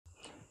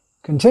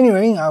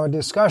Continuing our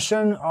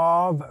discussion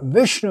of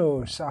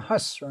Vishnu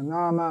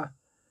Sahasranama,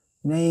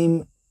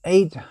 name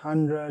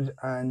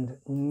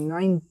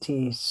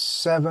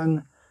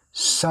 897,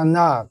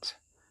 Sanat,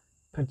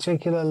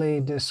 particularly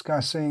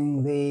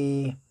discussing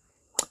the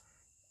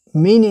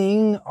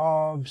meaning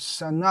of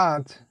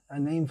Sanat, a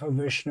name for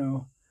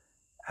Vishnu,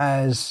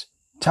 as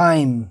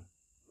time.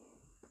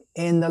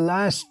 In the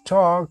last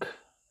talk,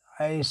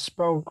 I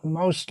spoke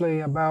mostly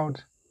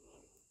about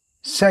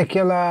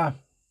secular,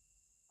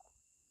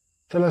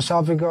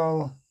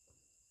 philosophical,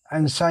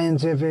 and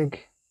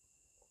scientific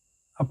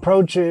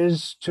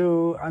approaches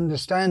to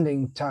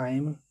understanding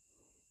time,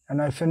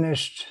 and I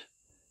finished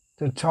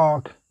the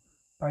talk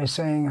by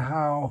saying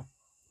how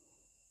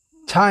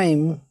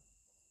time,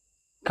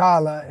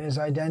 Kala, is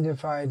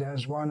identified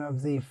as one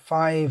of the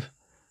 5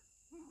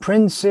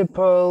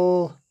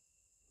 principal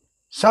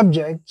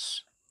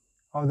subjects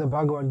of the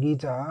Bhagavad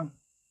Gita.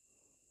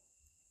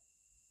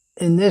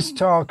 In this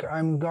talk,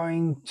 I'm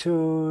going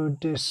to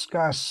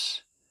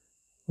discuss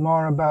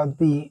more about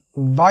the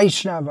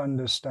Vaishnava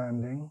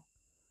understanding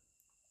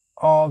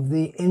of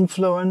the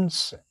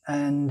influence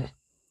and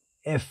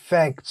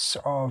effects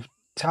of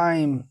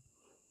time.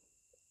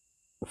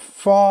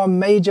 4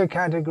 major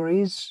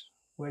categories,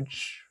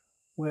 which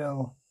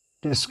we'll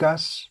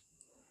discuss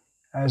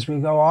as we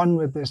go on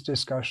with this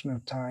discussion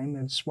of time.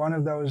 It's one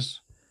of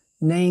those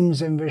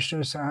names in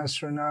Vishnu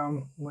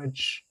Sahasranam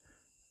which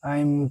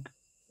I'm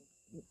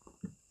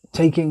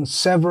taking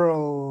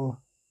several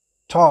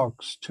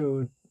talks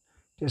to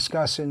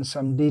discuss in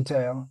some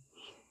detail.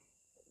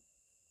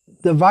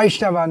 The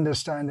Vaishnava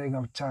understanding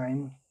of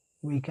time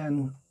we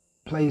can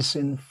place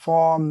in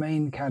 4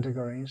 main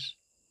categories.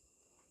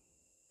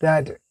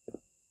 That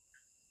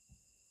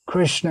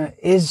Krishna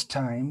is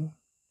time,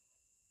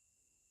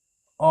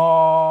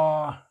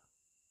 or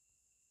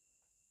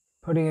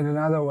putting it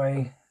another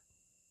way,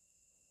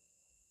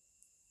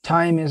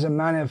 time is a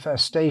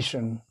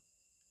manifestation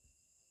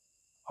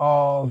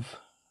of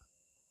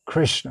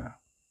Krishna.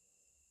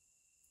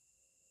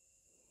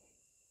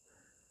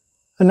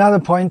 Another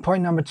point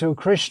number 2,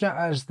 Krishna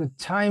as the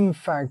time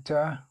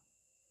factor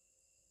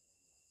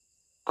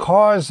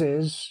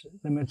causes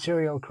the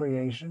material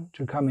creation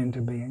to come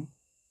into being.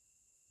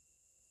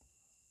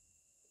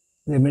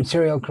 The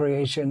material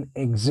creation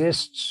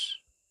exists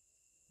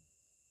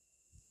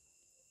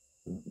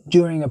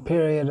during a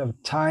period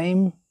of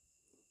time,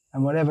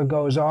 and whatever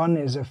goes on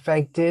is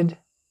affected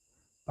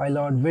by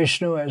Lord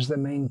Vishnu as the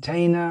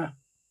maintainer,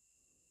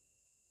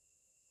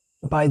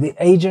 by the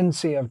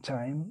agency of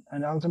time,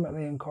 and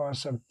ultimately in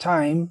course of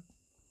time,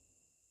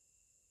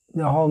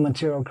 the whole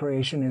material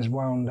creation is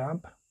wound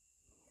up.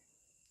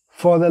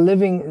 For the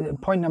living,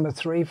 point number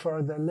 3,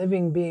 for the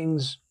living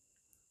beings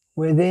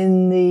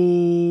within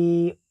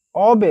the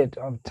orbit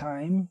of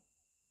time,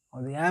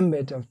 or the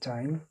ambit of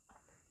time,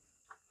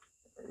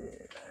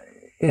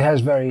 it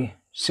has very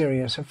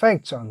serious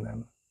effects on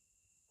them.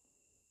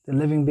 The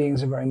living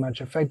beings are very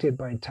much affected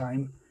by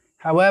time.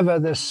 However,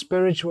 the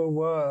spiritual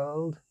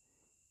world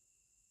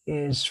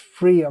is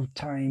free of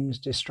time's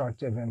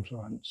destructive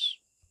influence.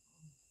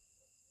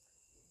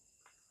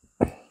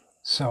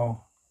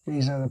 So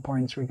these are the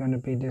points we're going to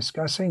be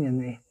discussing in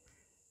the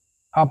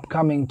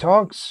upcoming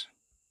talks.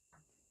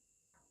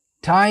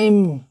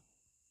 Time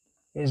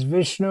is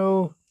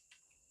Vishnu,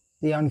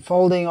 the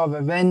unfolding of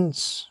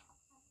events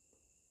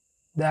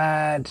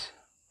that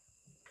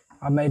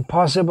are made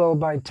possible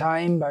by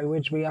time, by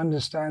which we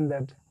understand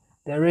that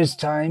there is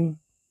time.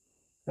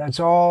 That's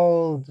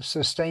all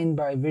sustained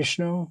by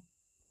Vishnu.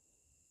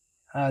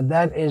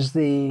 That is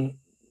the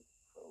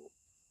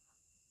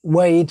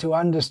way to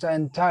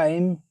understand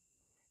time,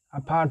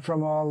 apart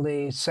from all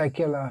the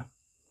secular,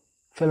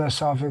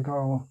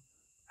 philosophical,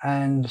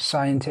 and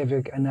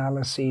scientific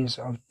analyses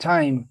of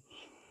time.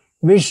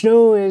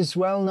 Vishnu is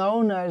well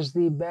known as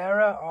the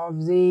bearer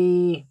of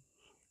the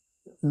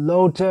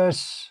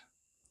lotus,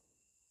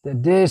 the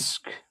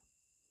disc,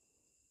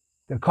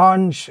 the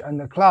conch, and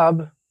the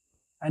club,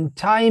 and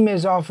time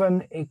is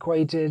often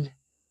equated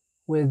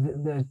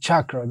with the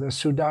chakra, the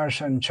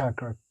Sudarshan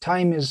chakra.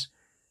 Time is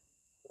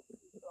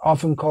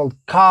often called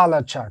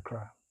Kala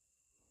chakra,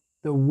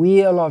 the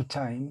wheel of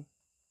time,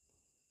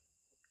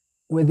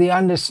 with the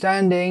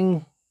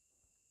understanding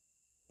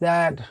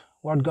that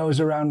what goes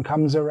around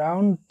comes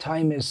around.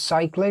 Time is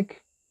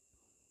cyclic.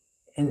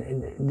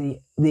 The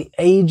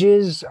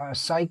ages are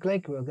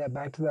cyclic. We'll get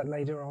back to that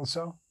later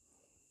also.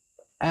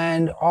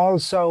 And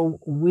also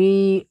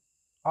we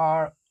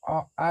are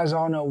as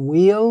on a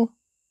wheel.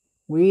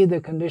 We, the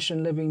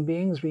conditioned living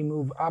beings, we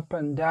move up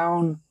and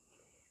down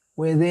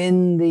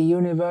within the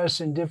universe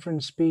in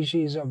different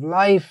species of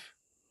life.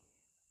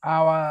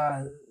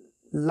 Our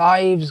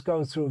lives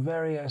go through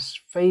various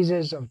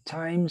phases of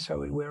time,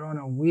 so we're on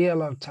a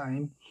wheel of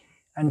time.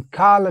 And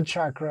Kala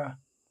chakra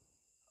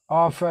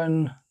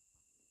often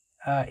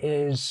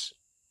is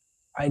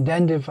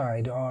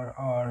identified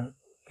or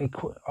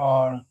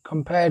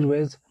compared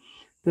with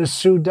the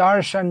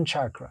Sudarshan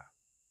chakra.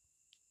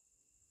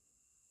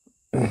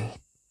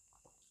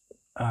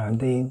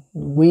 The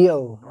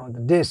wheel or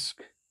the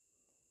disc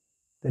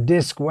the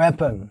disc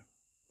weapon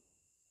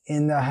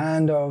in the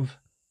hand of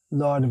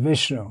Lord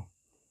Vishnu.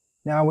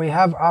 Now we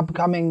have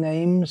upcoming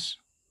names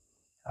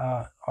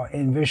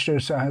in Vishnu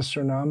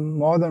Sahasranam,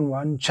 more than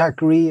one.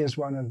 Chakri is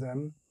one of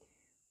them,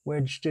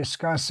 which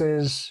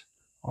discusses,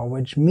 or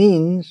which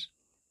means,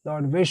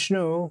 Lord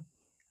Vishnu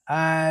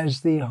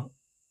as the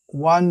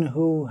one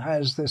who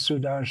has the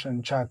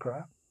Sudarshan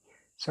chakra.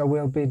 So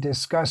we'll be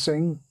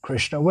discussing,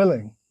 Krishna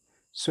willing,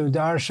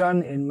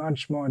 Sudarshan in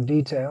much more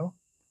detail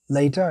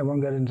later. I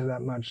won't get into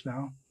that much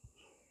now.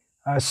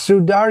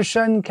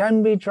 Sudarshan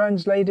can be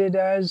translated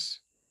as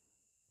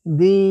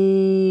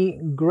the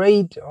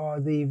great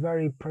or the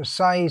very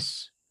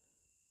precise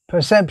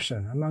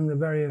perception among the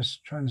various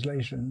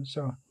translations.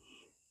 So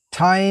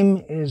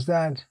time is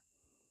that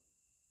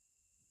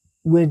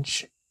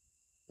which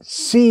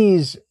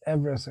sees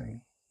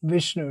everything.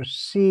 Vishnu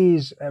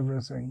sees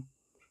everything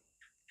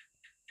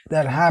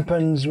that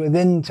happens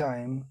within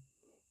time,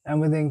 and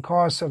within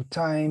course of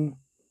time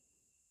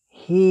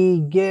he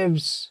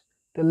gives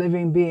the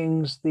living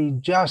beings the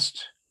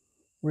just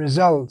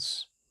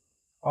results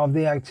of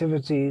the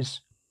activities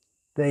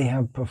they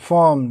have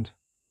performed.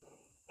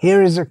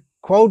 Here is a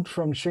quote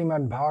from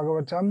Srimad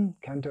Bhagavatam,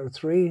 Canto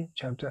 3,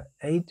 Chapter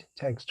 8,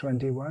 Text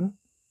 21,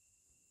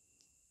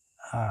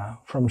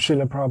 from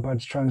Srila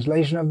Prabhupada's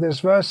translation of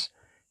this verse.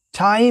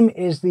 Time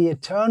is the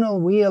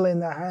eternal wheel in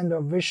the hand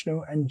of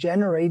Vishnu and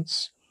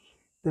generates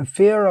the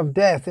fear of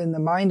death in the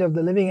mind of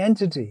the living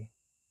entity.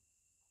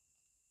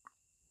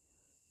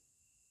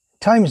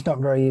 Time is not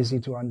very easy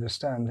to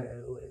understand.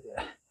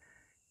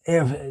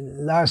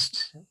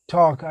 Last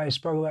talk I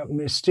spoke about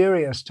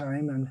mysterious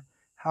time and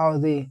how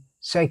the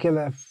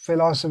secular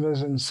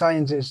philosophers and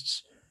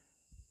scientists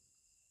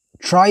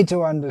try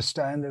to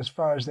understand as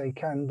far as they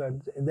can, but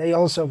they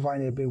also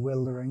find it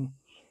bewildering.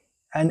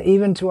 And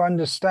even to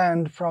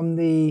understand from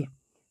the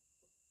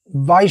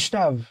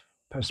Vaishnav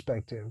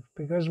perspective,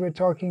 because we're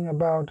talking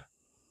about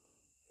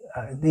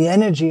the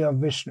energy of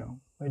Vishnu,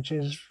 which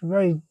is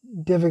very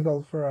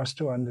difficult for us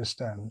to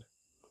understand.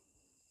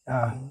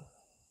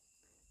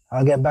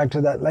 I'll get back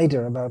to that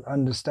later about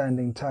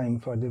understanding time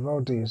for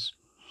devotees.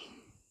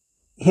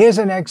 Here's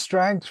an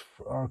extract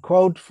or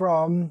quote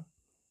from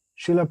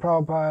Srila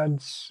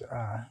Prabhupada's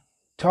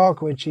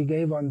talk, which he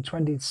gave on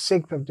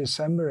 26th of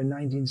December in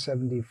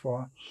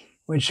 1974,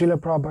 which Srila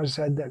Prabhupada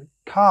said that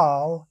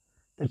Kal,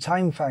 the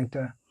time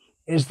factor,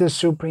 is the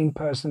Supreme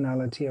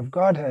Personality of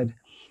Godhead.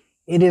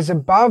 It is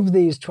above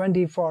these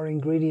 24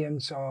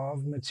 ingredients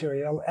of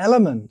material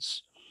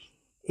elements.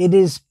 It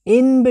is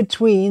in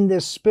between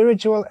the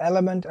spiritual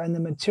element and the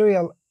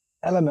material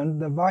element,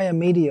 the via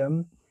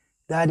medium,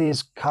 that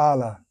is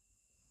Kala.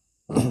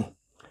 This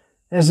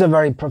is a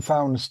very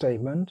profound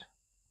statement.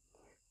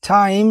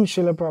 Time,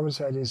 Srila Prabhupada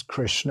said, is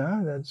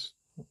Krishna. That's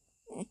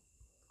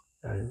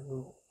a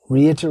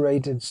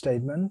reiterated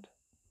statement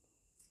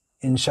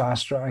in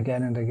Shastra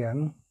again and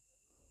again.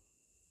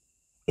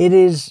 It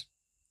is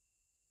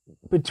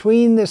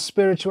between the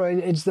spiritual,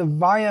 it's the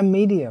via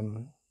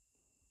medium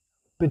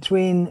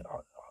between,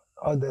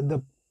 or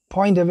the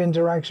point of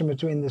interaction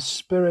between the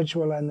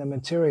spiritual and the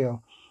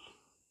material.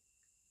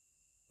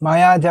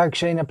 Maya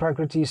dakshena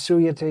prakriti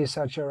suyate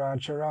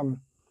sacharacharam.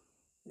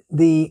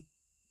 The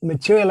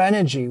material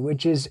energy,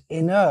 which is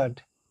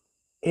inert,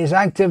 is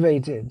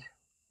activated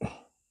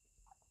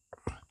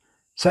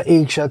sa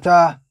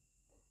ikshata,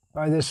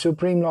 by the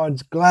Supreme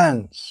Lord's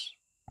glance,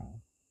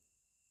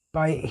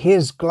 by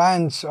his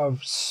glance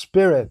of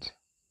spirit,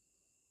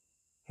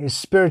 his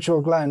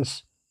spiritual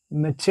glance.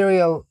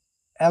 Material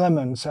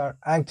elements are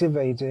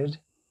activated,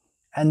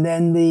 and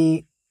then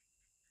the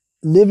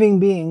living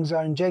beings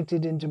are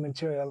injected into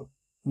material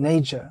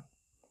nature.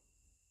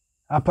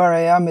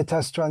 Aparaya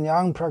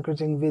mitastranyang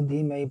prakriting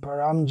vidhi me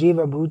param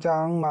jiva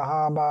bhutang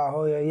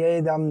mahabahoya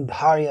yedam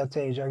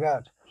dharyate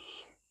jagat.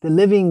 The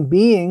living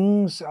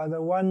beings are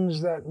the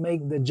ones that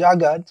make the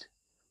jagat.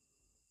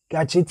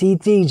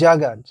 Gachititi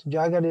jagat.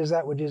 Jagat is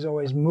that which is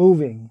always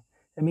moving.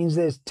 It means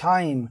there's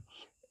time.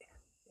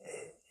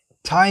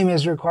 Time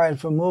is required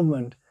for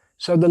movement.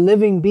 So the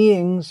living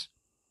beings,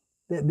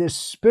 the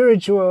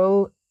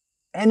spiritual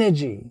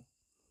energy,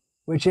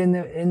 which in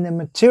the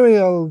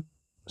material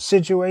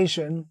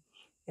situation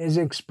is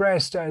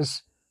expressed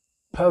as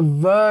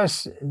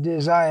perverse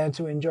desire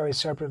to enjoy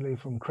separately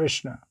from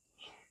Krishna.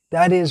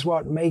 That is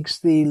what makes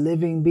the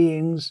living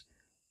beings,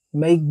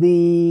 make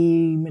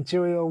the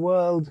material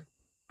world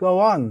go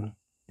on,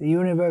 the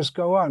universe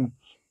go on,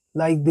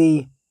 like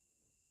the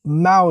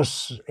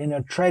mouse in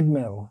a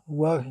treadmill,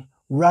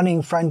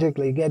 running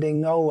frantically, getting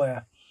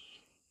nowhere,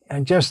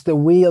 and just the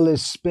wheel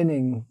is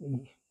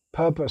spinning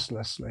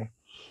purposelessly.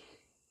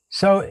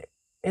 So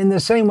in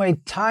the same way,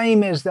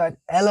 time is that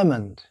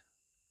element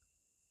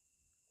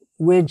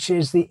which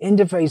is the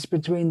interface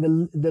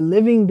between the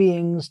living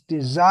being's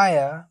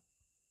desire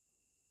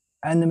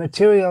and the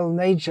material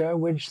nature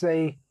which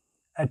they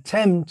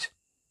attempt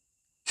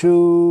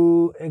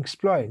to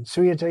exploit.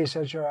 Suyate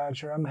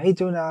sacharacharam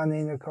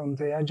hetunanena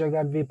konteya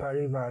jagad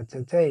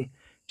viparivartate.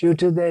 Due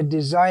to their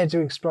desire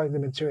to exploit the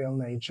material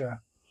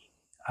nature,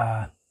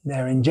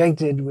 They're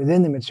injected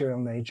within the material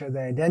nature.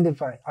 They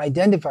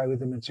identify with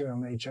the material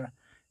nature,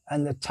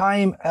 and the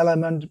time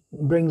element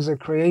brings the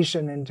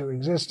creation into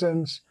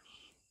existence,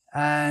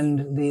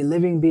 and the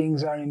living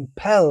beings are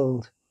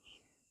impelled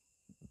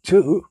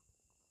to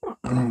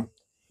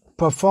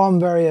perform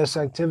various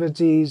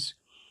activities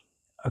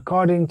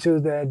according to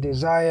their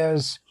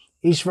desires.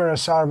 Ishvara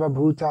sarva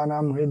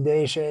bhutanam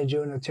hrideshe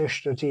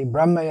junatishtati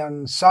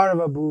brahmayan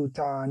sarva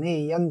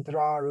bhutani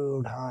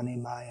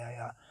yantrarudhani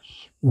mayaya.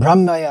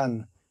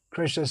 Brahmayan,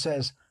 Krishna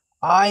says,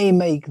 I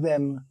make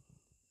them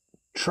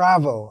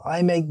travel,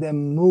 I make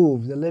them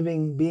move, the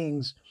living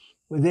beings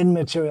within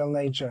material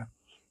nature,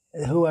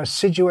 who are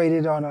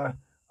situated on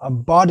a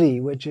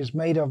body which is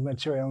made of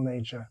material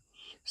nature.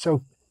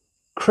 So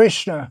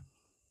Krishna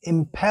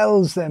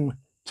impels them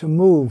to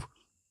move,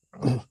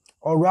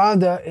 or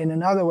rather, in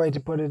another way to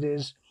put it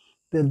is,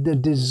 the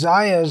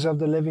desires of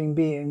the living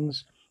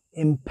beings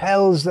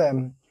impels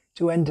them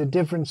to enter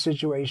different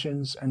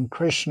situations, and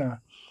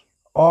Krishna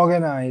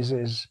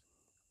organizes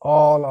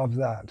all of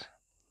that.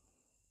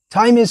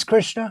 Time is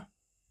Krishna.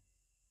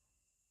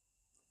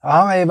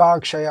 Aham eva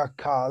akshaya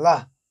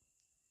kala,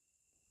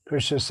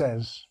 Krishna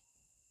says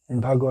in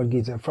Bhagavad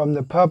Gita. From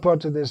the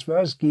purport of this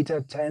verse,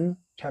 Gita 10,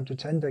 chapter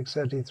 10, text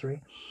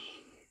 33,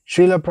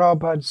 Srila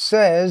Prabhupada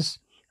says,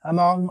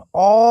 among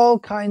all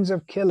kinds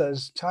of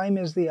killers, time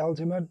is the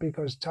ultimate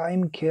because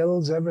time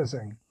kills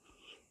everything.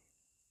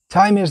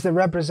 Time is the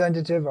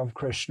representative of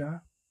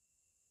Krishna,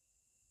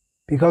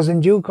 because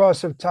in due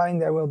course of time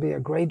there will be a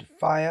great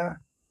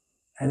fire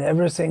and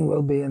everything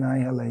will be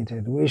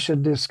annihilated. We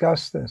should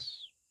discuss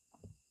this.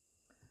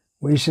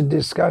 We should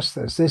discuss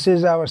this. This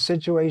is our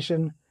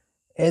situation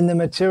in the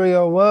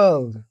material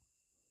world.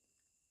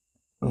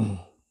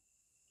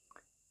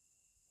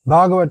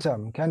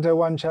 Bhagavatam, Canto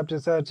 1, Chapter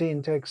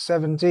 13, Text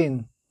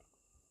 17.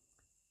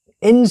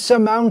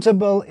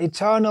 Insurmountable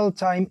eternal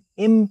time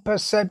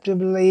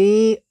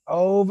imperceptibly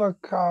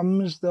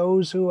overcomes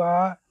those who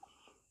are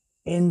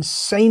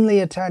insanely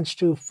attached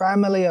to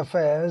family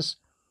affairs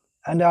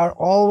and are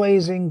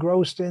always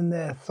engrossed in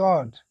their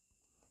thought.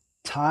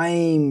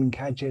 Time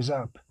catches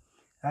up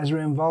as we're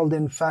involved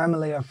in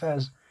family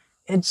affairs.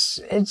 It's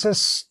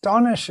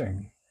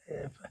astonishing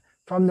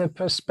from the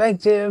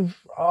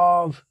perspective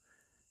of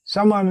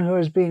someone who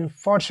has been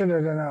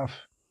fortunate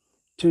enough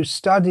to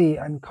study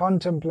and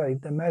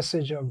contemplate the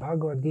message of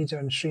Bhagavad Gita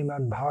and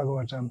Srimad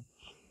Bhagavatam.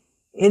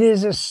 It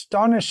is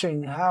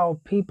astonishing how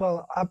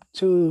people up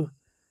to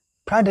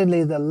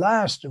practically the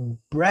last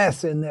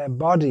breath in their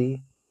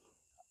body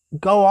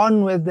go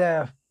on with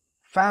their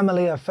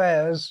family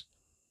affairs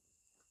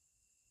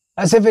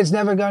as if it's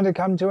never going to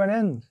come to an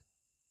end.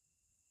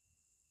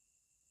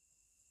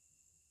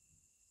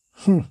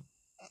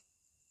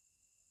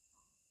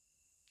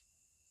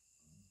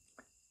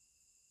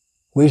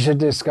 We should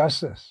discuss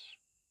this,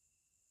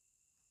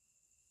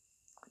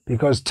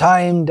 because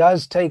time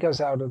does take us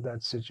out of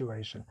that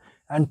situation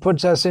and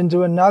puts us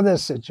into another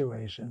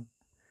situation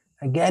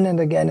again and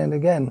again and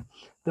again.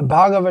 The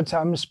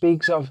Bhagavatam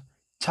speaks of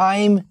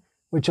time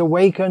which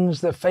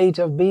awakens the fate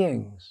of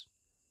beings.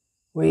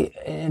 We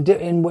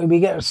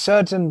get a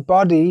certain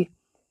body.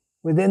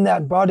 Within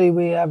that body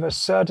we have a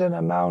certain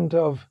amount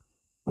of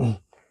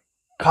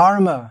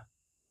karma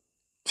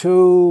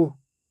to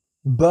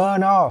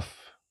burn off,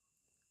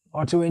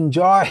 or to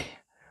enjoy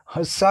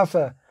or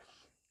suffer.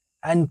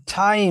 And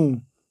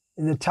time,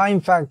 the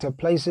time factor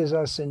places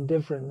us in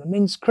different, it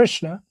means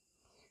Krishna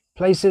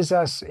places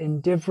us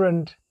in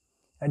different,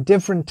 at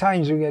different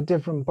times we get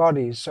different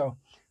bodies. So,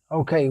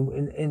 okay,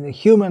 in the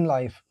human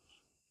life,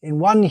 in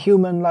one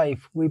human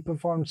life, we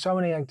perform so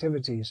many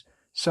activities.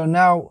 So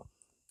now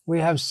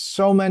we have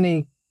so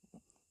many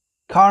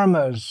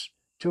karmas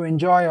to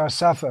enjoy or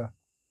suffer.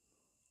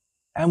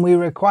 And we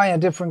require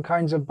different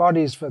kinds of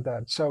bodies for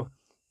that. So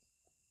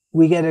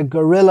we get a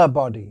gorilla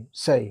body,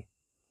 say,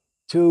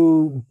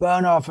 to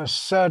burn off a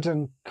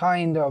certain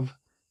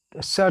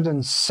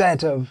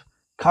set of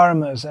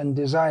karmas and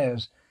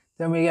desires.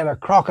 Then we get a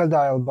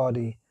crocodile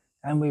body,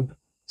 and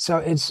so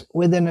it's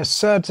within a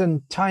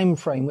certain time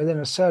frame, within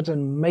a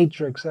certain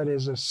matrix, that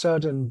is a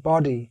certain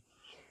body.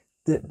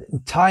 The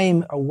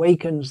time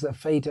awakens the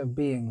fate of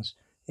beings.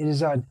 It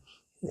is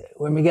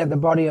when we get the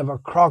body of a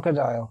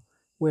crocodile,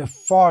 we're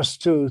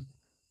forced to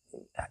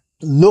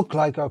look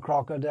like a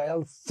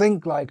crocodile,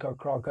 think like a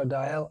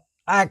crocodile,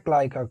 act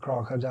like a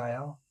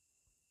crocodile.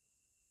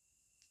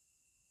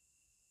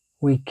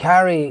 We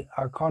carry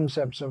our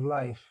concepts of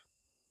life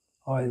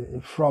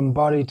from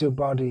body to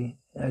body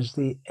as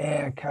the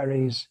air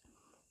carries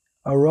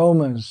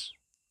aromas,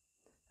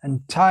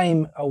 and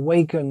time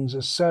awakens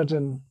a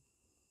certain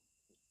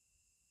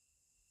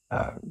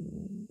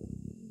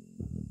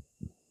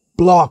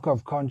block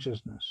of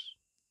consciousness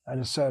at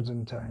a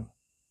certain time.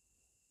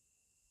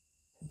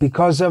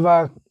 Because of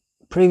our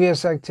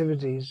previous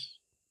activities,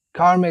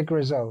 karmic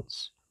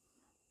results,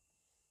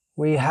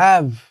 we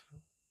have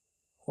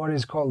what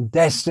is called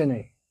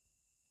destiny.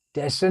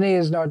 Destiny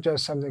is not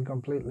just something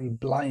completely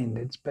blind.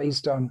 It's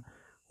based on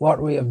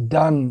what we have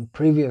done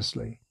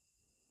previously.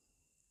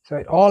 So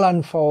it all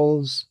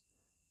unfolds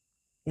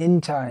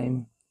in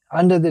time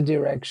under the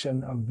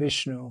direction of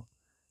Vishnu,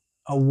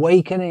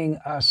 awakening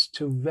us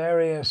to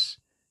various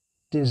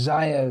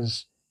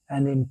desires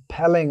and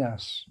impelling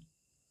us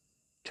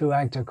to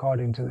act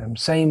according to them.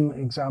 Same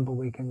example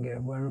we can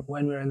give.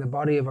 When we're in the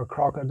body of a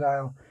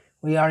crocodile,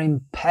 we are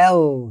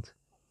impelled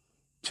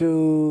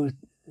to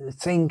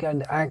think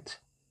and act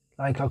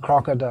like a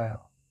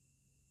crocodile.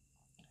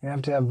 You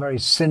have to have very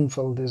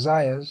sinful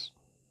desires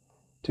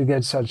to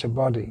get such a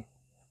body.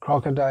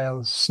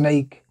 Crocodile,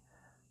 snake,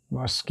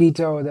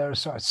 mosquito, there are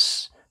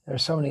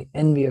so many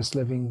envious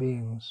living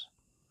beings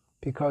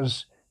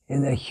because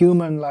in their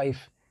human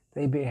life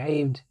they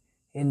behaved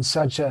in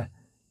such a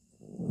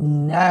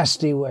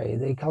nasty way.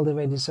 They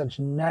cultivated such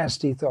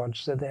nasty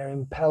thoughts that they're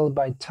impelled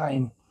by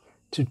time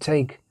to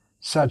take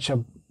such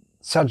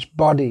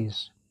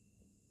bodies.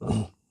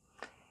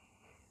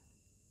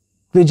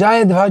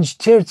 Vijayadhvaj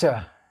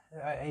Tirtha,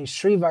 a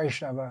Sri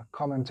Vaishnava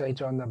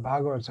commentator on the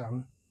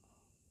Bhagavatam,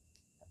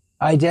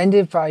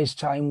 identifies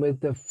time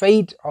with the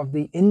fate of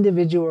the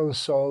individual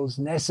souls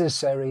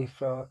necessary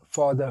for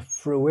the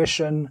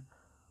fruition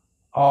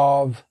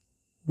of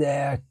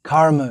their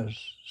karmas.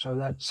 So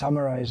that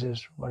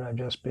summarizes what I've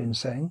just been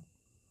saying.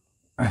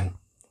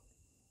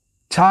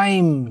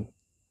 Time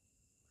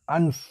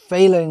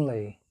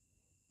unfailingly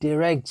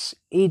directs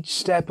each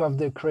step of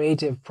the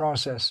creative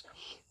process.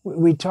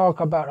 We talk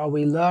about, or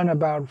we learn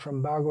about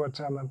from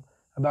Bhagavatam,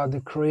 about the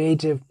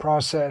creative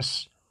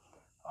process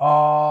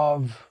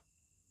of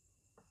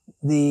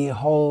the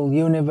whole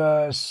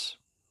universe.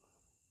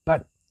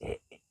 But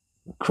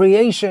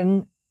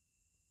creation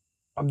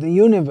of the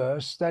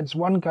universe, that's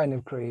one kind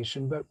of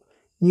creation, but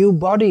new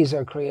bodies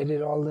are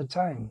created all the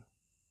time.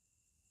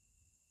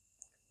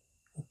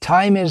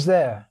 Time is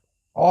there,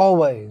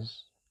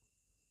 always,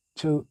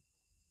 to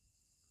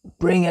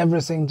bring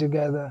everything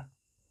together,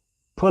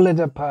 pull it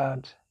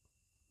apart.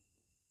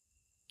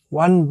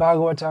 One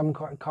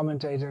Bhagavatam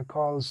commentator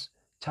calls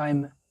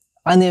time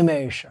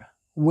animesha,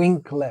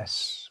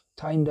 winkless.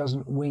 Time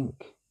doesn't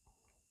wink.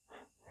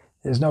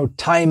 There's no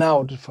time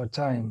out for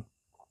time.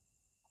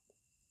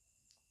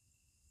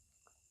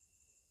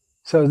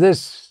 So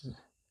this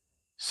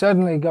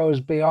certainly goes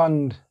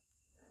beyond,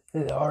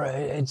 or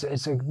it's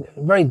a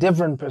very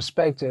different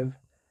perspective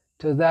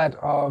to that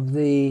of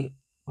the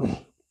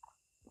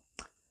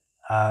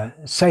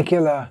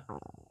secular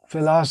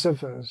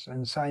philosophers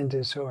and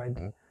scientists who I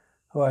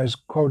was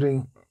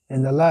quoting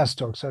in the last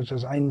talk, such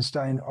as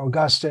Einstein,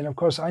 Augustine. Of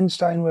course,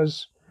 Einstein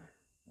was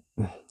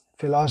a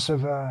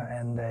philosopher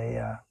and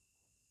a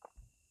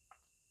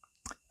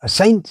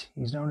saint.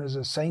 He's known as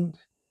a saint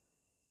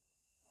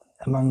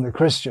among the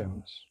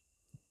Christians.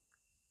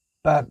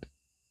 But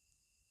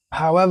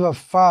however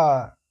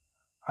far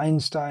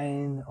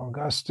Einstein,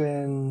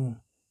 Augustine,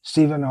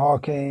 Stephen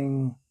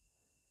Hawking,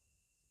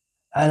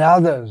 and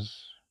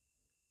others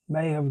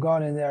may have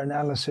gone in their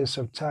analysis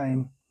of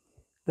time,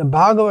 the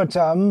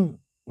Bhagavatam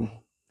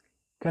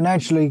can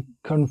actually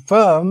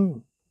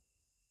confirm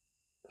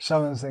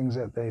some of the things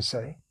that they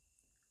say.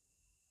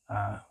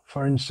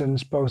 For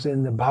instance, both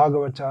in the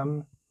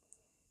Bhagavatam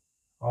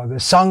or the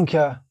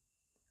Sankhya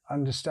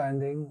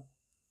understanding,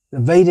 the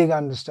Vedic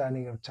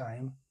understanding of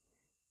time,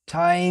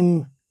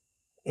 time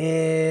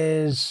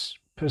is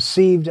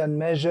perceived and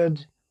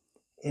measured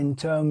in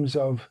terms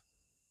of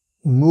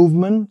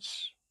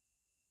movements,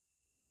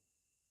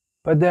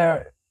 but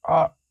there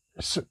are,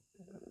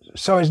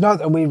 so it's not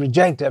that we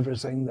reject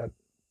everything that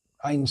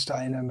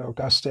Einstein and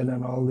Augustine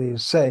and all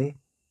these say,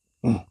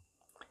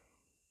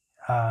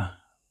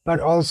 but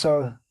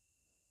also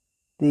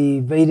the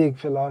Vedic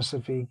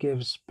philosophy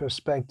gives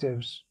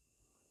perspectives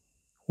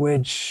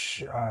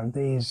which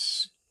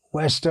these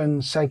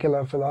Western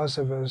secular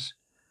philosophers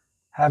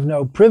have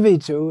no privy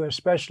to,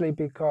 especially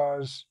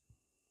because,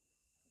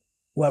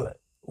 well,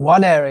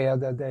 one area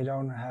that they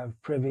don't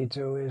have privy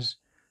to is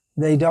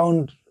they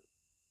don't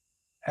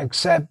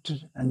accept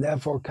and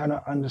therefore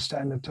cannot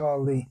understand at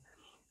all the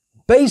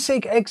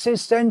basic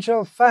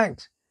existential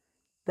fact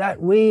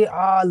that we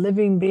are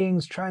living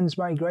beings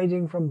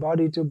transmigrating from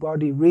body to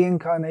body.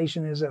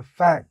 Reincarnation is a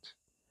fact,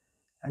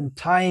 and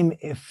time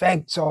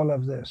affects all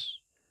of this.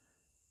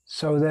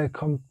 So they're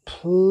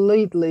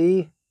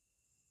completely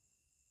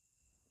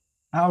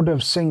out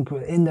of sync,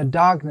 in the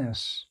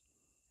darkness,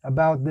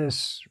 about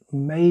this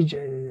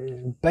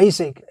major,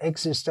 basic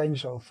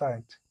existential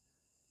fact,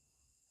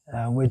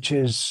 which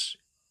is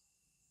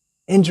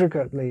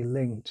intricately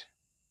linked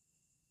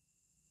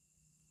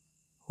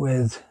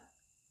with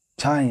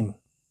time.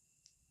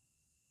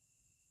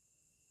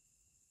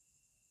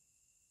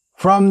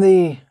 From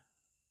the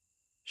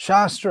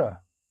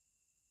Shastra,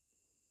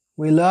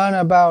 we learn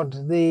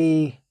about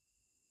the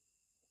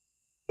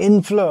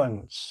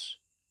influence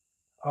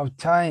of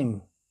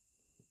time.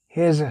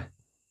 Here's a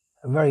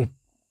very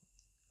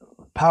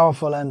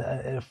powerful and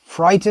a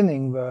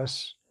frightening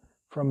verse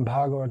from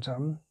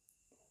Bhagavatam.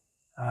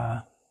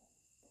 I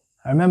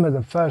remember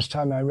the first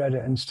time I read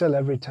it, and still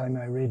every time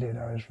I read it,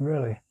 I was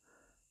really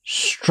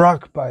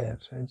struck by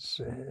it.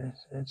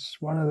 It's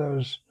one of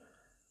those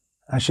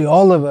Actually,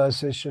 all the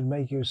verses should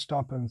make you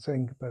stop and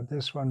think, but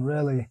this one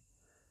really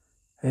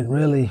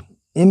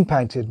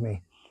impacted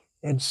me.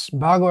 It's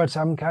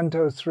Bhagavatam,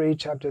 Canto 3,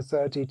 Chapter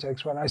 30,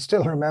 Text 1. I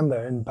still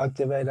remember in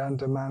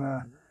Bhaktivedanta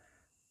Mana,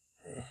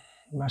 it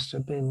must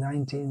have been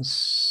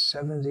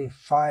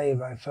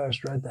 1975 I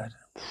first read that.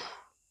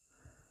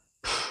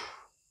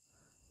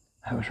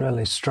 That was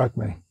really struck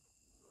me.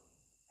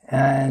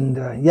 And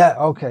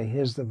okay,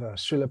 here's the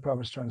verse, Srila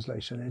Prabhupada's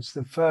translation. It's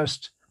the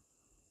first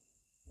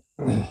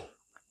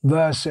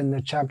verse in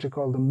the chapter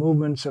called The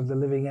Movements of the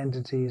Living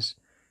Entities,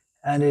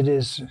 and it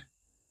is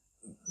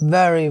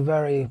very,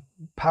 very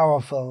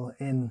powerful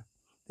in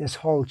this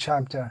whole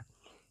chapter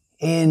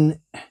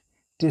in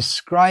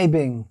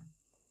describing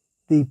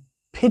the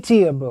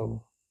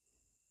pitiable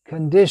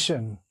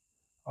condition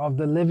of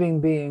the living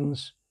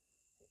beings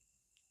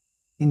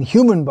in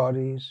human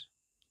bodies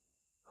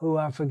who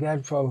are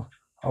forgetful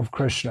of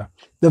Krishna.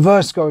 The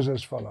verse goes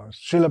as follows,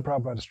 Srila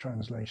Prabhupada's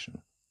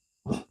translation.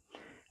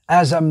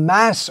 As a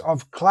mass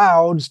of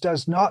clouds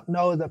does not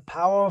know the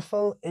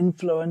powerful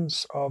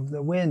influence of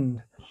the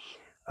wind,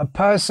 a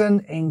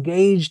person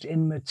engaged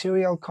in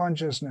material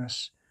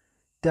consciousness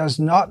does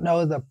not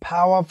know the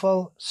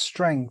powerful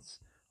strength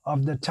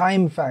of the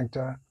time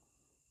factor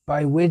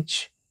by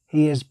which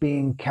he is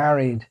being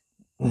carried.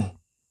 An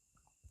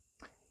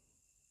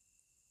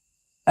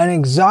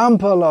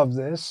example of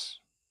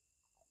this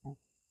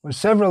was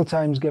several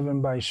times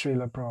given by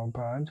Srila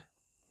Prabhupada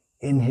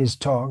in his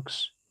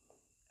talks,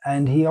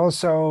 and he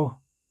also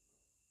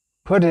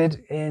put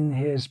it in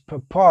his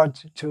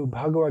purport to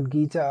Bhagavad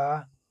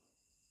Gita,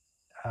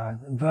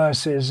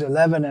 verses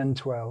 11 and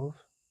 12.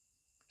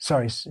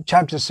 Sorry,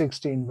 chapter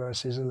 16,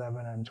 verses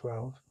 11 and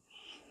 12.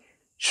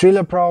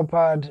 Srila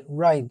Prabhupada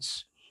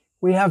writes,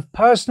 we have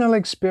personal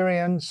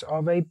experience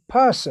of a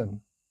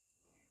person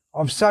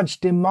of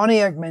such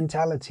demoniac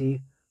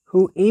mentality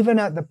who, even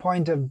at the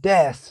point of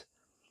death,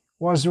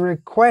 was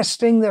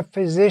requesting the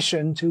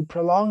physician to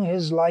prolong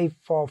his life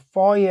for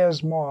 4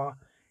 years more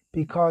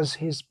because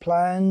his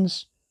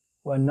plans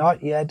were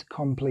not yet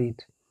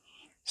complete.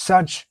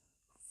 Such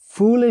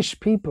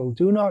foolish people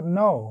do not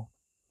know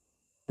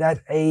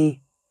that a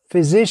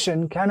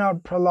physician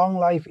cannot prolong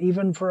life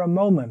even for a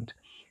moment.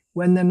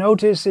 When the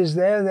notice is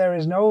there, there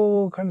is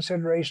no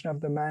consideration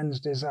of the man's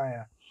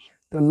desire.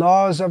 The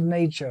laws of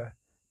nature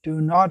do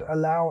not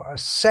allow a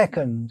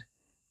second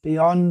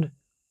beyond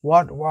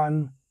what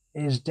one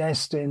is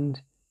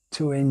destined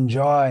to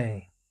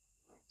enjoy.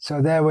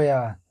 So there we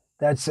are.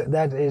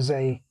 That is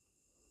a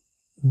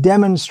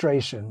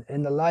demonstration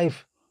in the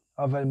life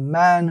of a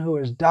man who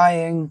is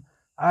dying,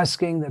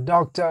 asking the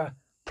doctor,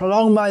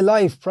 prolong my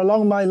life,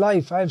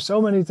 I have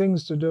so many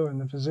things to do. And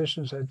the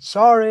physician said,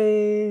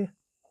 sorry.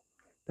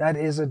 That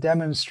is a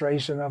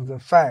demonstration of the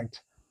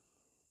fact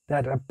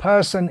that a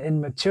person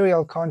in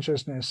material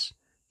consciousness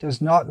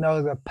does not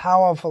know the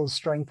powerful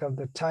strength of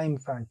the time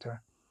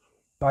factor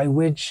by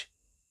which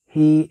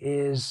he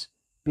is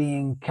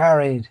being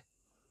carried.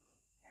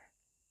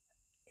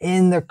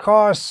 In the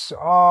course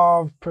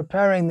of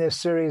preparing this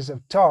series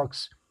of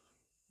talks,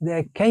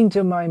 there came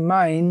to my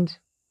mind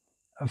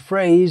a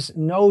phrase,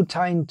 no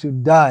time to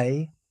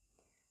die,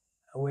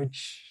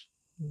 which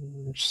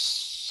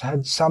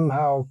had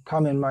somehow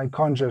come in my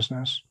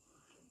consciousness.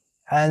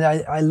 And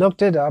I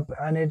looked it up,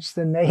 and it's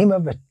the name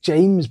of a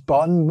James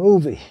Bond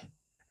movie.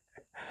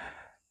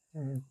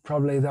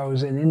 Probably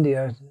those in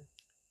India,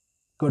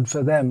 good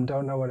for them,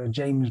 don't know what a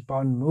James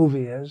Bond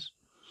movie is.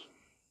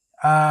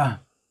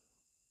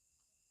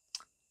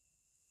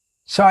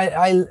 So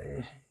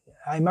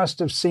I must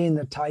have seen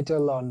the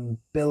title on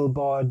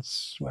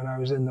billboards when I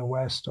was in the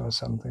West or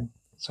something.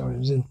 So it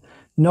was in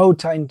No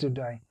Time to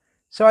Die.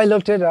 So I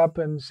looked it up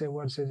and said,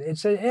 what's it?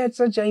 It's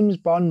a James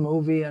Bond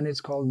movie, and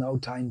it's called No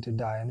Time to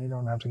Die. And you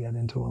don't have to get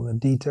into all the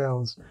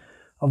details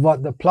of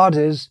what the plot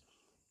is.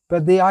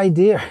 But the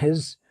idea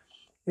is,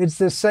 it's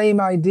the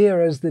same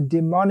idea as the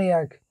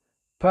demoniac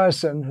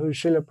person who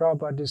Srila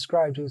Prabhupada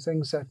described, who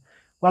thinks that,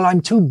 well,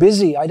 I'm too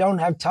busy, I don't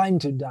have time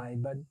to die.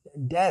 But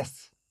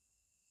death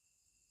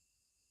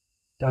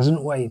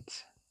doesn't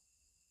wait.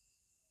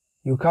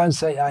 You can't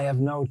say, I have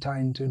no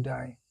time to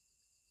die.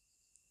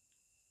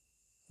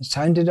 It's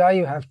time to die,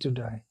 you have to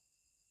die.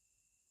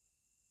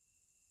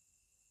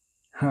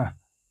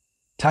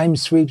 Time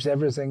sweeps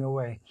everything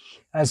away.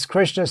 As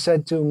Krishna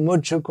said to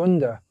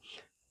Muchukunda,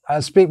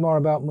 I'll speak more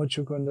about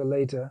Muchukunda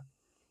later,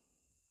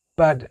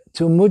 but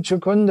to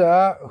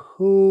Muchukunda,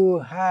 who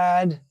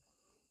had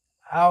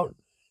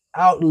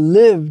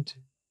outlived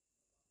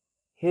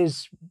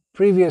his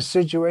previous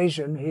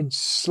situation, he'd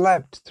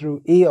slept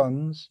through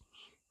eons,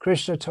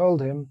 Krishna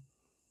told him,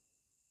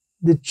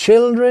 the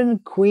children,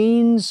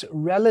 queens,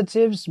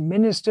 relatives,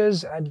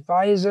 ministers,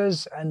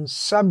 advisors, and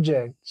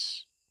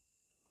subjects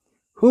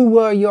who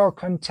were your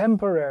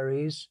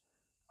contemporaries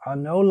are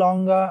no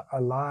longer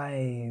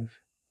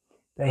alive.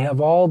 They have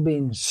all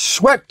been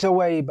swept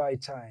away by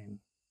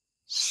time.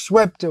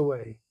 Swept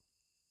away.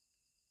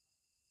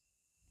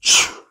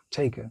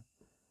 Taken.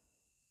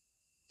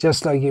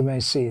 Just like you may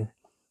see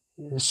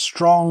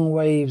strong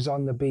waves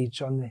on the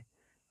beach, on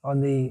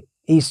on the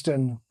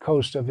eastern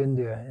coast of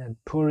India,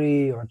 at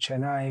Puri or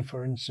Chennai,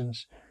 for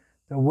instance,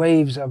 the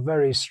waves are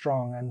very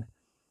strong.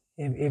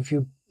 And if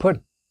you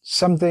put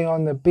something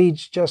on the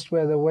beach just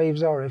where the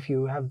waves are, if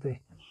you have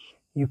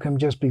you can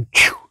just be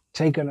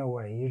taken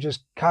away. You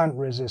just can't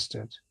resist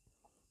it.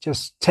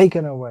 Just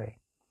taken away.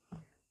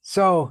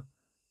 So,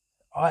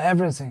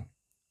 everything.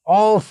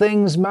 All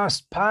things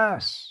must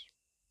pass,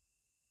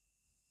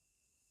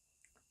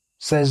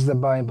 says the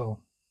Bible.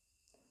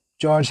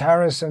 George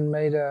Harrison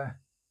made a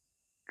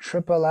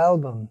triple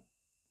album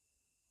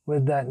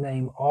with that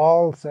name,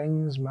 All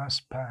Things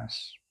Must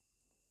Pass.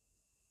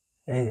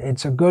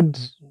 It's a good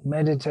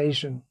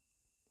meditation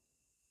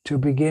to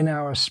begin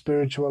our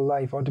spiritual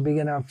life or to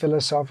begin our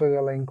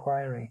philosophical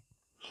inquiry.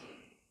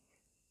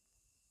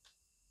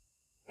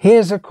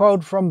 Here's a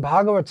quote from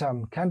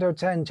Bhagavatam, Canto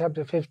 10,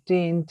 Chapter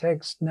 15,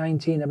 Text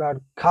 19,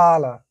 about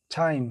Kala,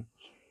 time.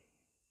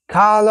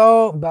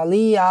 Kalo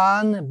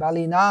baliyan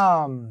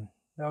balinam.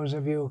 Those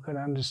of you who can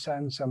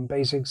understand some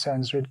basic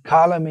Sanskrit,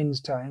 Kala means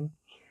time.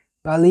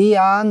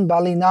 Baliyan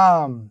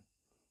balinam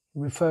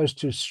refers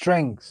to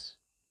strength.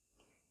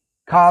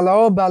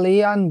 Kalo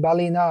baliyan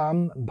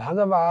balinam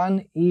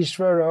Bhagavan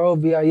Ishvaro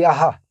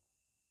Vyayaha.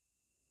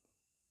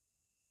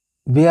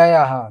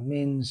 Vyayaha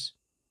means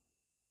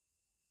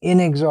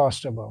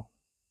inexhaustible.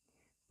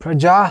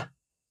 Praja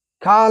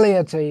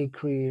kalyate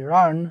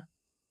kriran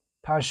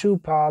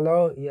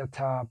pashupalo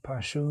yata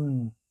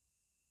pashun.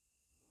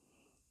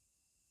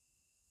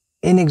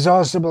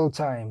 Inexhaustible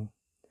time.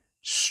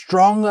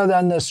 Stronger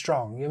than the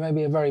strong. You may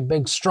be a very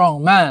big,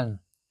 strong man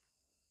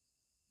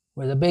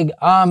with a big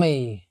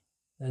army.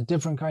 There's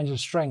different kinds of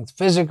strength.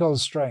 Physical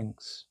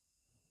strength.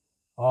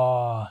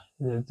 Or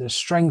the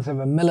strength of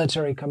a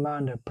military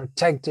commander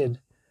protected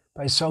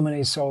by so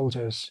many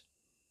soldiers.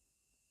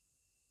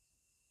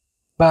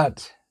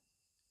 But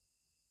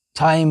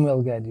time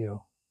will get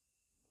you.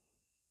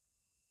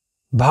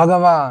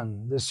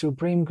 Bhagavan, the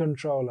Supreme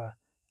Controller,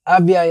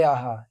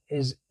 Avyayaha,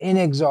 is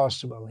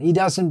inexhaustible. He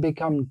doesn't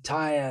become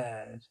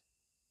tired.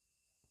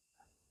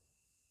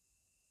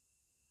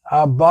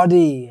 Our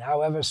body,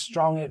 however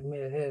strong it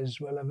is,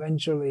 will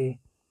eventually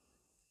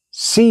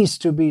cease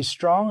to be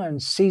strong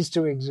and cease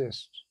to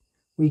exist.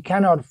 We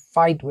cannot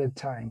fight with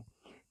time.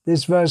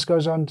 This verse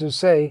goes on to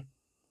say,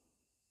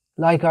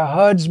 like a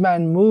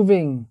herdsman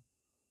moving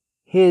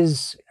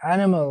his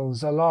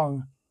animals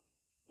along,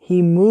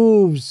 he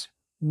moves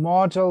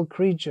mortal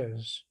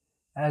creatures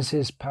as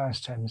his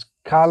pastimes.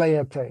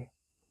 Kalayate.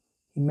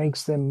 He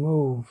makes them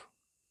move.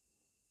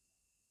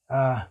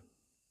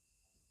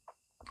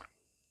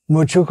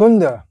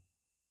 Muchukunda,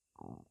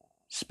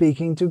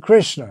 speaking to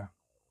Krishna.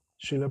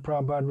 Srila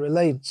Prabhupada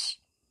relates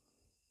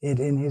it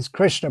in his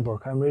Krishna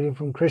book. I'm reading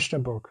from Krishna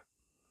book.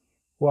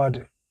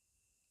 What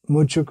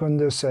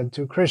Muchukunda said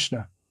to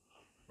Krishna.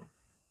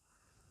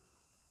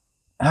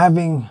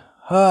 Having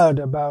heard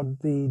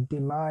about the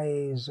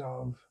demise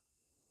of,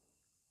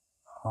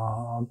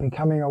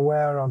 becoming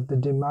aware of the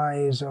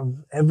demise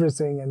of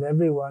everything and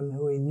everyone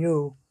who he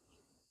knew,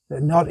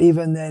 that not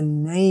even their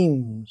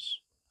names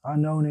are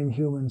known in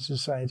human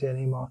society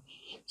anymore.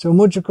 So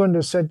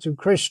Muchukunda said to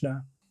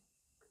Krishna,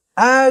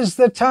 as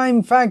the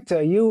time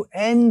factor, you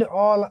end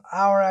all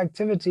our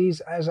activities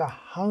as a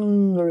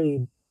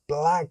hungry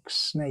black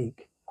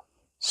snake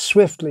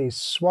swiftly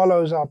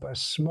swallows up a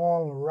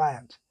small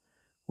rat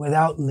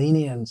without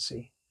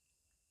leniency.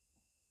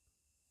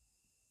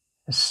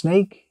 A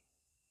snake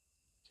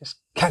just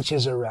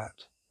catches a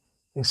rat.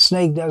 The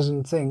snake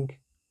doesn't think,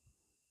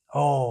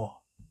 oh,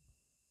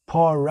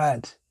 poor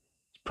rat,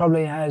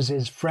 probably has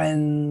his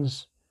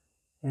friends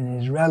and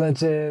his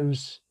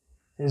relatives.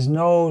 There's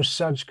no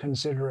such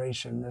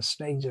consideration. The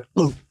snake just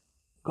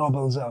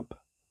gobbles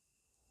up.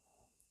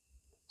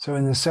 So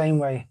in the same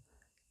way,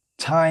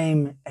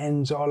 time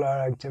ends all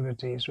our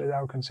activities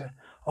without concern.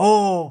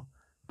 Oh,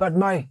 but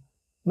my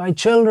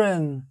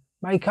children,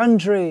 my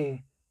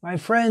country, my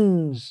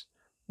friends,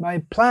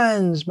 my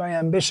plans, my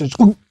ambitions.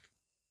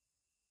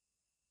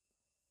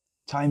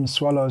 Time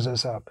swallows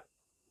us up.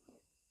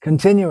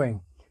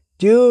 Continuing.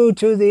 Due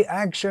to the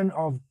action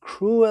of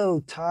cruel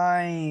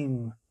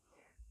time,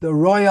 the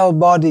royal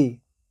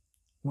body,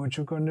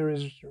 Muchukunda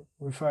is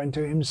referring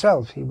to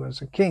himself, he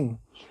was a king,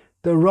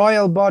 the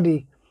royal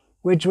body,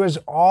 which was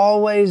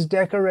always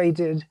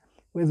decorated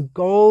with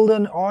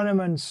golden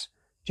ornaments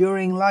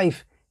during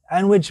life,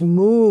 and which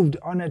moved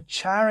on a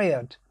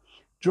chariot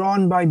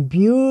drawn by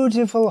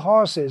beautiful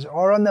horses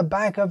or on the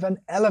back of an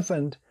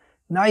elephant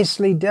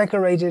nicely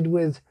decorated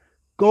with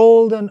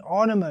golden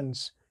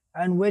ornaments,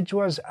 and which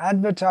was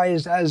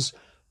advertised as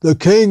the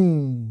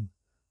king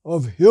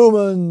of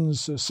human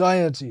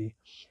society.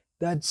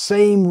 That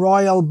same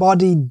royal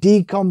body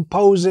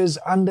decomposes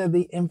under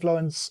the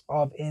influence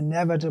of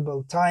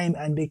inevitable time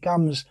and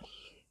becomes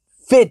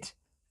fit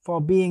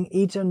for being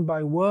eaten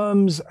by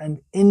worms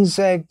and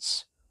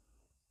insects,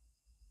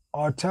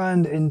 or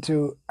turned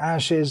into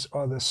ashes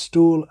or the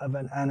stool of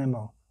an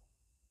animal.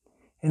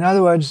 In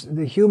other words,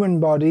 the human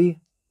body,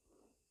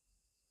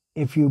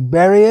 if you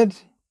bury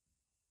it,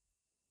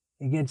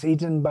 it gets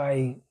eaten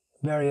by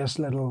various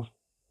little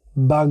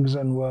bugs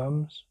and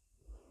worms.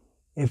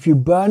 If you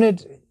burn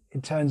it,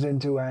 it turns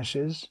into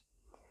ashes.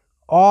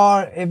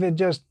 Or if it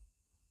just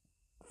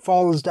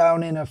falls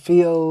down in a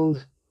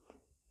field,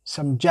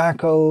 some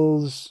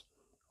jackals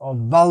or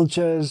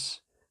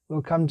vultures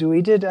will come to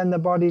eat it, and the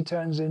body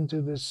turns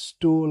into the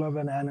stool of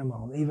an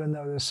animal, even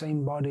though the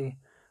same body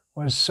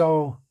was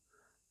so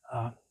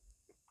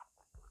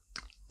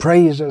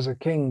praised as a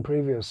king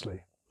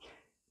previously.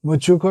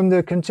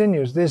 Muchukunda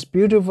continues, this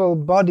beautiful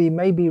body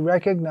may be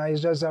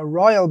recognized as a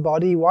royal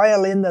body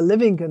while in the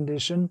living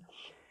condition,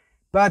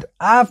 but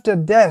after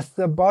death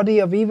the body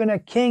of even a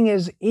king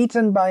is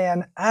eaten by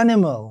an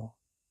animal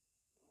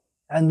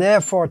and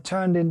therefore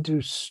turned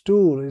into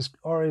stool,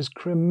 or is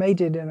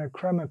cremated in a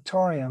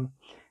crematorium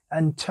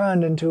and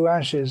turned into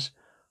ashes,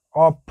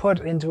 or put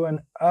into an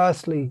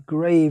earthly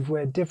grave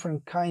where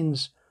different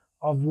kinds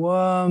of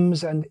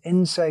worms and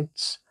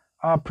insects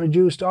are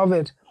produced of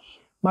it.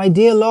 My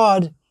dear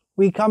Lord,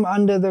 we come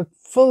under the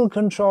full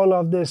control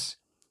of this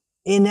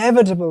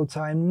inevitable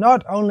time,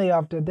 not only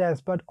after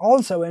death, but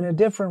also in a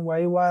different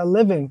way while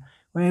living.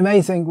 We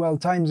may think, well,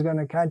 time's going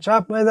to catch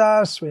up with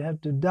us, we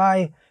have to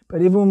die,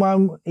 but even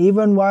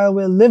while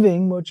we're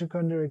living,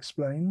 Muchukunda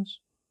explains,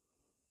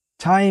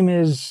 time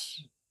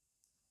is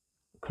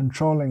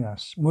controlling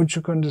us.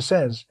 Muchukunda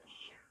says,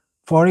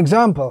 for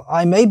example,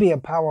 I may be a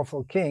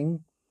powerful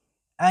king,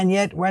 and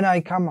yet when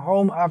I come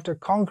home after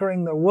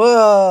conquering the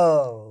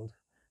world,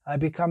 I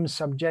become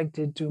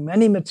subjected to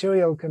many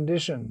material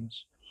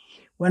conditions.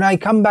 When I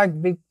come back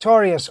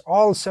victorious,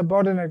 all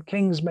subordinate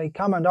kings may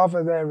come and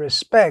offer their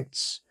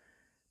respects,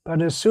 but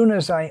as soon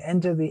as I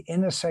enter the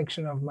inner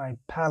section of my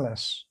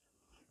palace,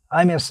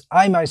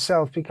 I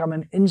myself become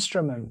an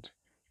instrument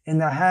in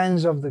the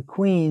hands of the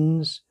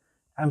queens,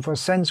 and for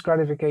sense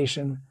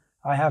gratification,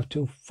 I have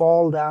to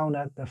fall down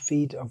at the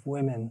feet of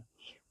women.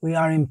 We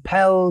are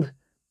impelled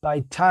by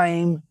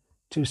time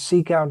to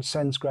seek out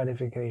sense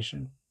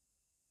gratification.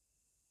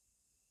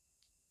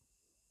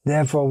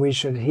 Therefore, we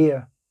should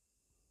hear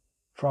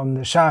from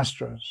the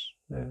Shastras,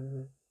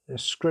 the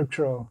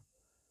scriptural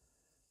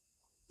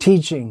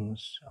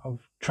teachings of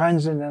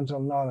transcendental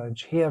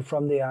knowledge, hear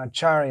from the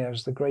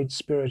Acharyas, the great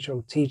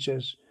spiritual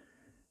teachers,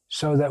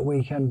 so that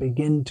we can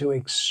begin to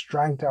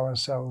extract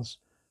ourselves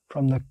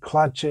from the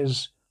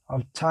clutches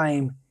of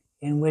time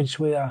in which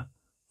we are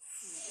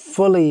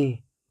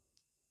fully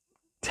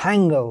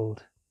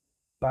tangled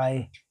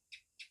by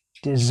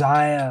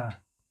desire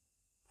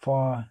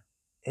for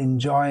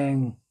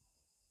enjoying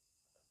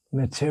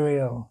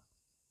material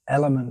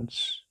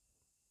elements.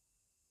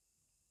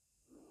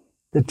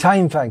 The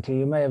time factor,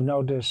 you may have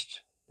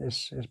noticed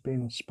this has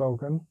been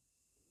spoken,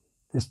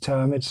 this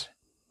term, it's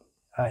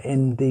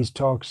in these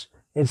talks.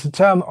 It's a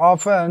term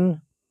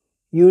often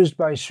used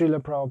by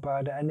Srila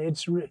Prabhupada, and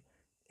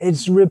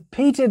it's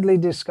repeatedly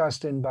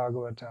discussed in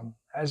Bhagavatam.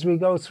 As we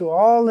go through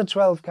all the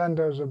 12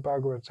 cantos of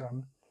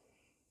Bhagavatam,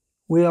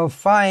 we'll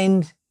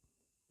find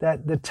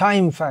that the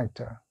time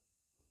factor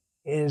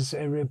is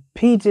a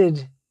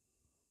repeated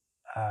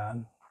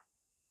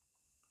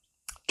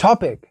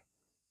topic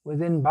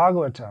within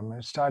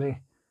Bhagavatam, starting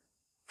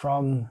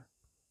from,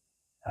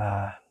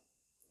 in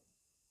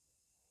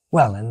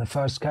the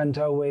first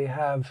canto we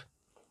have,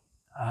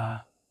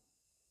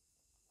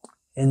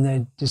 in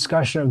the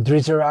discussion of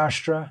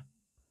Dhritarashtra,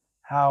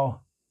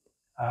 how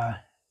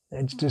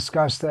it's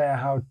discussed there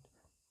how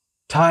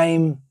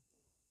time,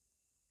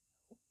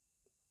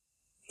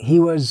 he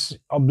was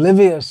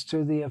oblivious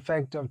to the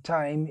effect of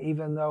time,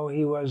 even though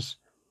he was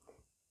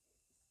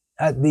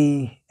at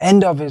the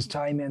end of his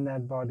time in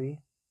that body.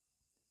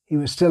 He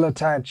was still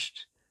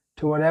attached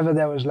to whatever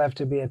there was left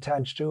to be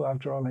attached to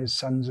after all his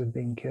sons had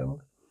been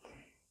killed.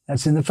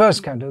 That's in the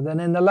first canto. Then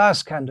in the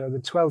last canto, the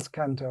 12th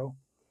canto,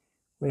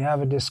 we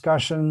have a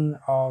discussion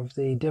of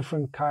the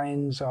different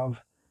kinds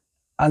of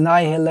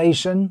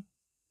annihilation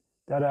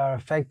that are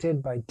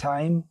affected by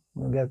time.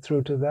 We'll get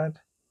through to that.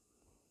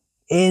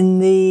 In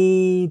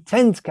the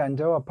 10th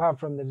canto, apart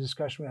from the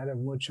discussion we had of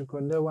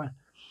Muchukunda,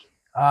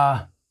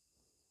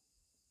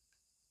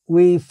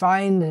 we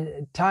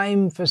find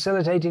time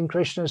facilitating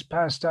Krishna's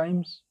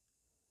pastimes,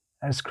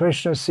 as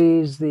Krishna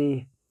sees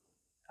the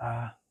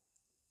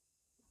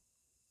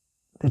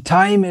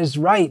time is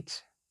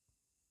right.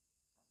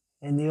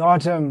 In the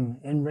autumn,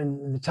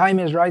 the time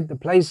is right, the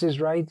place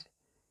is right.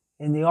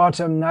 In the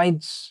autumn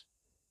nights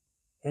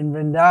in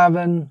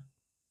Vrindavan,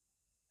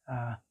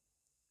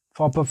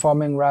 for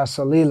performing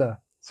Rasa Leela.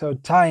 So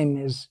time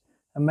is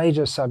a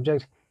major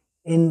subject.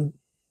 In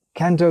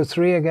Canto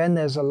 3, again,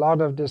 there's a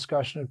lot of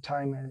discussion of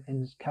time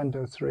in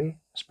Canto 3,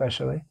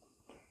 especially.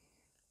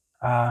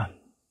 Prabhavam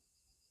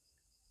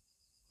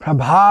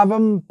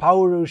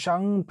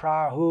Paurushang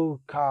Prahu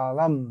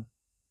Kalam.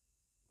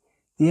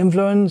 The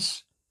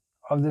influence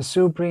of the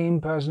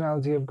Supreme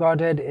Personality of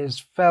Godhead is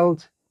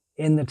felt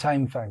in the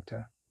time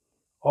factor,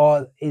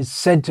 or is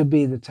said to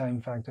be the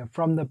time factor.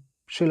 From the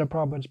Srila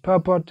Prabhupada's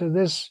purport to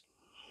this,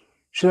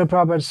 Srila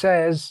Prabhupada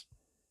says,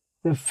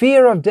 the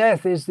fear of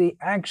death is the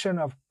action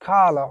of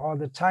Kala, or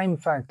the time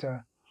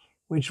factor,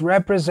 which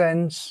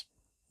represents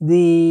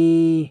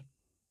the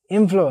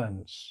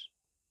influence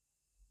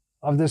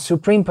of the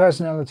Supreme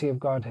Personality of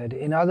Godhead.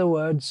 In other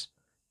words,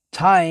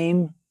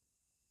 time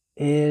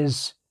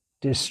is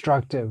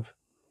destructive.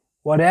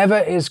 Whatever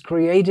is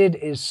created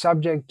is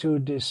subject to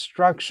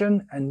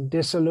destruction and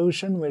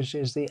dissolution, which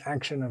is the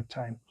action of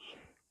time.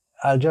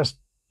 I'll just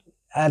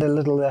add a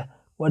little there.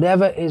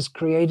 Whatever is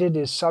created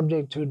is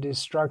subject to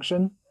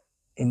destruction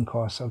in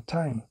course of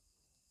time.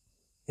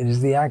 It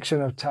is the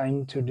action of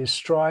time to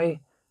destroy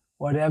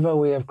whatever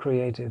we have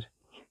created.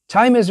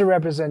 Time is a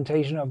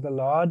representation of the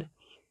Lord,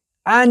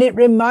 and it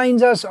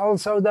reminds us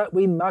also that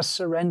we must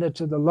surrender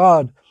to the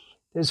Lord.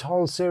 This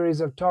whole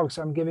series of talks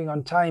I'm giving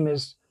on time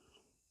is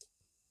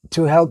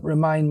to help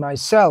remind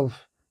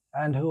myself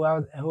and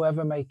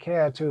whoever may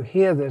care to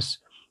hear this,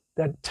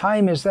 that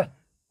time is that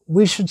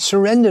we should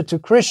surrender to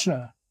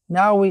Krishna.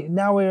 Now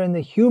we're in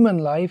the human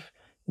life.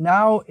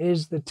 Now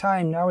is the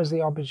time, now is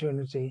the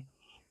opportunity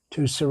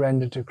to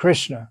surrender to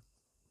Krishna.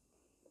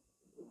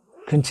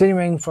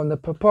 Continuing from the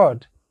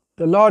purport,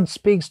 the Lord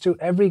speaks to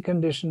every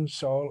conditioned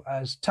soul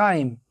as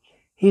time.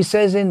 He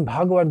says in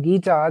Bhagavad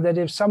Gita that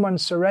if someone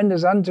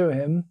surrenders unto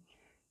him,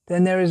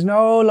 then there is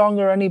no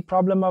longer any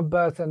problem of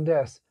birth and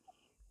death.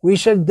 We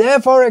should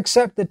therefore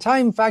accept the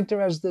time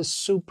factor as the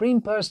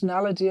Supreme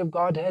Personality of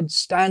Godhead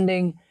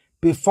standing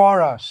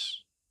before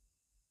us.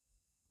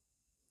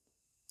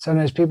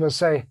 Sometimes people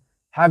say,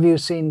 have you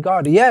seen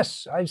God?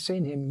 Yes, I've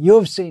seen him.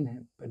 You've seen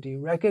him. But do you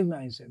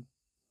recognize him?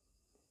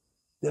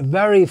 The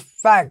very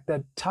fact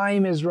that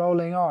time is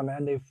rolling on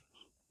and if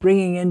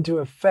bringing into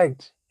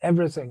effect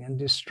everything and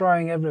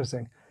destroying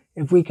everything,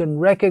 if we can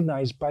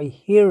recognize by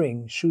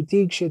hearing,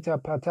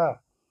 Shutikshita Pata,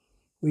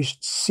 we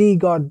should see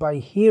God by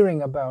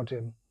hearing about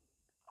him,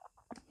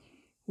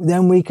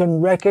 then we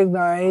can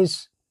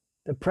recognize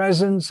the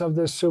presence of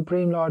the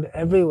Supreme Lord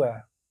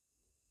everywhere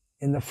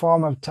in the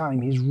form of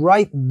time. He's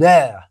right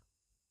there,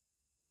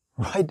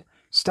 right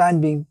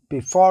standing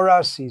before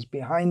us, he's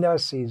behind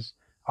us, he's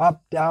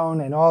up, down,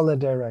 in all the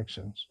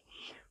directions.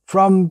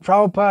 From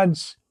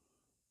Prabhupada's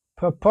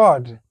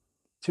purport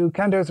to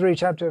Canto 3,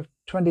 Chapter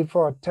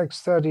 24,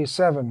 Text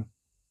 37,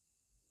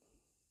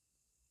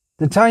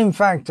 the time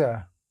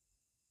factor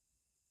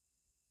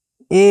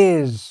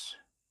is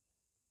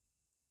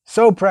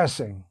so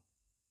pressing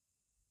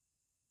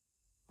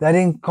that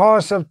in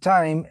course of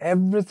time,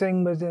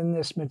 everything within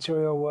this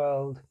material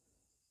world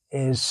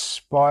is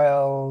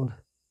spoiled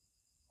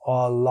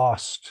or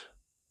lost.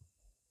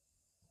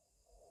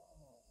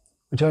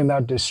 We're talking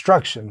about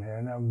destruction here.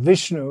 Now,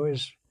 Vishnu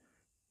is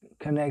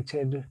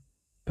connected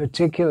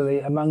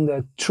particularly among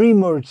the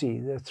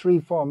Trimurti, the three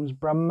forms,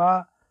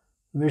 Brahma,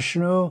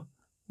 Vishnu,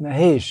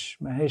 Mahesh.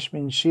 Mahesh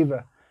means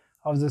Shiva.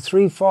 Of the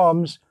three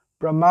forms,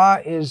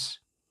 Brahma is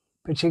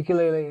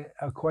particularly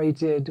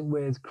equated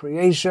with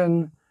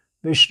creation,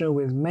 Vishnu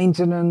with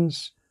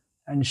maintenance,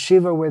 and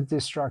Shiva with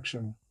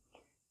destruction.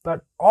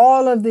 But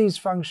all of these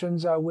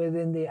functions are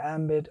within the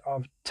ambit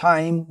of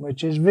time,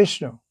 which is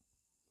Vishnu.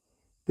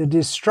 The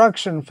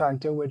destruction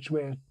factor, which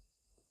we're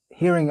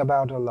hearing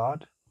about a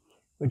lot,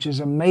 which is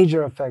a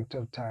major effect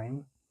of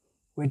time,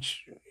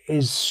 which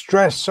is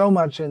stressed so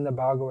much in the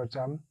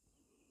Bhagavatam,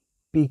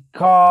 because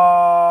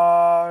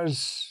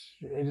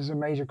it is a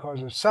major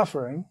cause of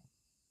suffering,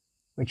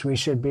 which we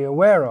should be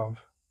aware of.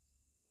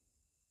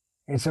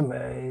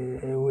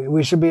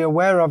 We should be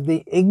aware of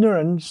the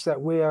ignorance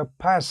that we are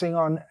passing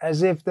on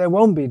as if there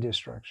won't be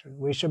destruction.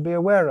 We should be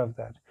aware of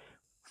that.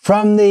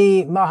 From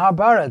the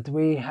Mahabharata,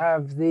 we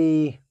have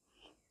the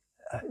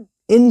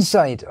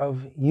insight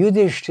of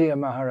Yudhishthira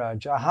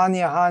Maharaj.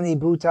 Ahanyahani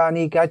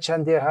bhutani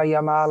gachantiha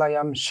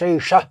yamalayam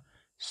shesha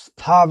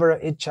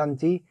sthavara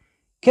ichanti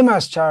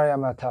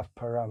kimascharayam ataf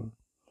param.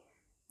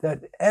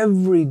 That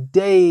every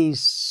day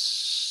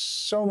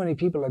so many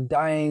people are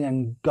dying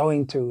and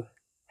going to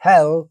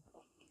hell,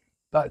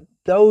 but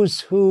those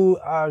who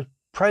are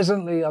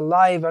presently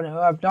alive and who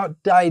have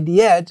not died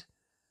yet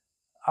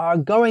are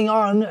going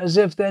on as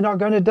if they're not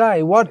going to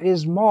die. What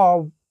is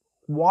more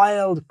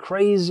wild,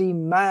 crazy,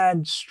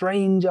 mad,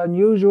 strange,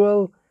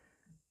 unusual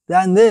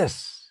than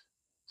this?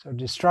 So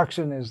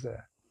destruction is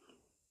there.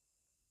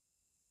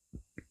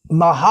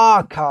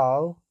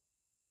 Mahakal,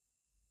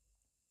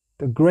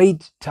 the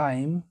great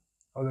time,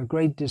 or the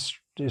great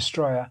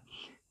destroyer,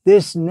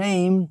 this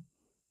name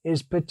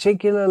is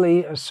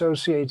particularly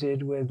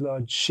associated with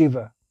Lord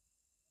Shiva.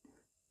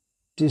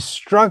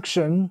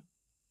 Destruction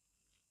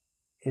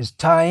is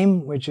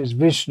time, which is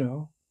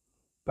Vishnu,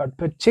 but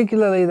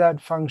particularly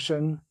that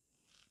function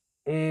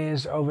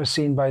is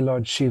overseen by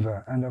Lord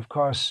Shiva. And of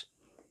course,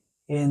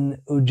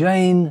 in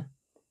Ujjain,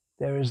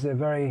 there is the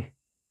very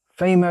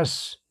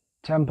famous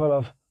temple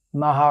of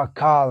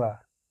Mahakala,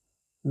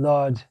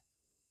 Lord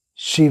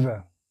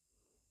Shiva.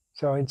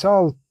 So it's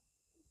all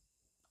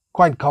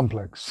quite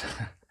complex.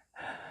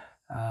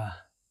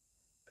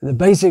 The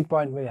basic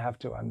point we have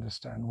to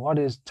understand: what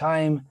is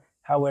time,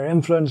 how we're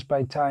influenced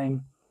by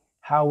time,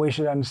 how we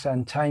should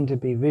understand time to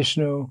be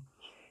Vishnu.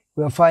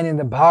 We'll find in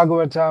the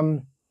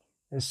Bhagavatam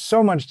there's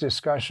so much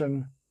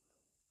discussion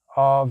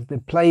of the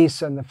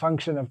place and the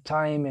function of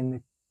time in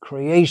the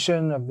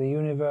creation of the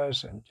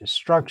universe and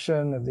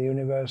destruction of the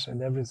universe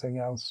and everything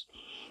else.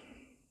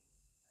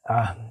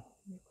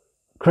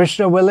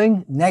 Krishna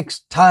willing,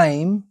 next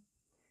time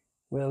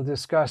we'll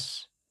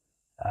discuss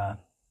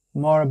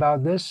more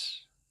about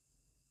this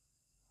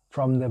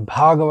from the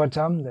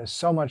Bhagavatam. There's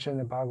so much in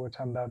the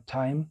Bhagavatam about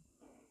time,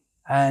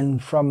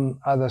 and from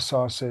other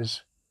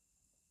sources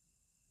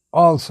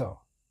also.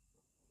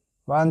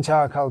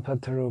 Vancha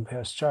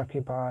kalpatarubhyascha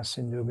kripa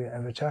sindhubhya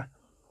evacha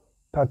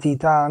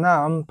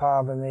patitanam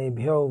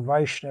pavanebhyo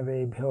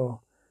vaishnavebhyo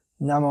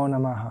namo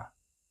namaha.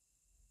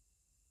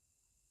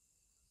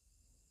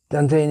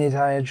 Dante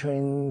nitaya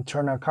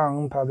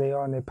trinakang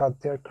padayo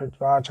nipatya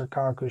kritvacha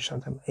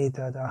kakushatam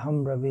etad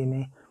aham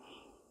bravimi.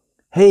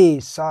 Hey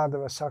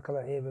sadhava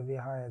sakala eva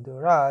vihaya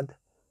durad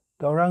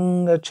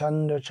gauranga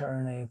chanda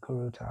charne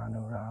kuruta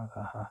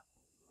anuragaha.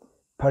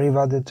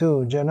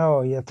 Parivadatu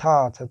jano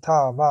yata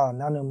tata va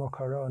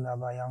nanumukaro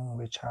navayang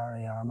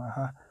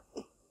vicharayamaha.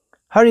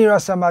 Hari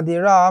rasa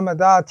madira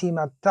madati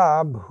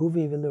matta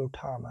bhuvi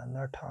vilurtama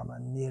nartama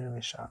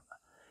nirvishama.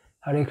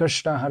 Hare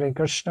Krishna,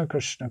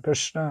 Krishna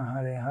Krishna,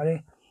 Hare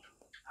Hare,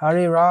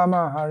 Hare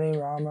Rama,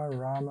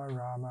 Rama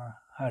Rama,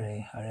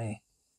 Hare Hare.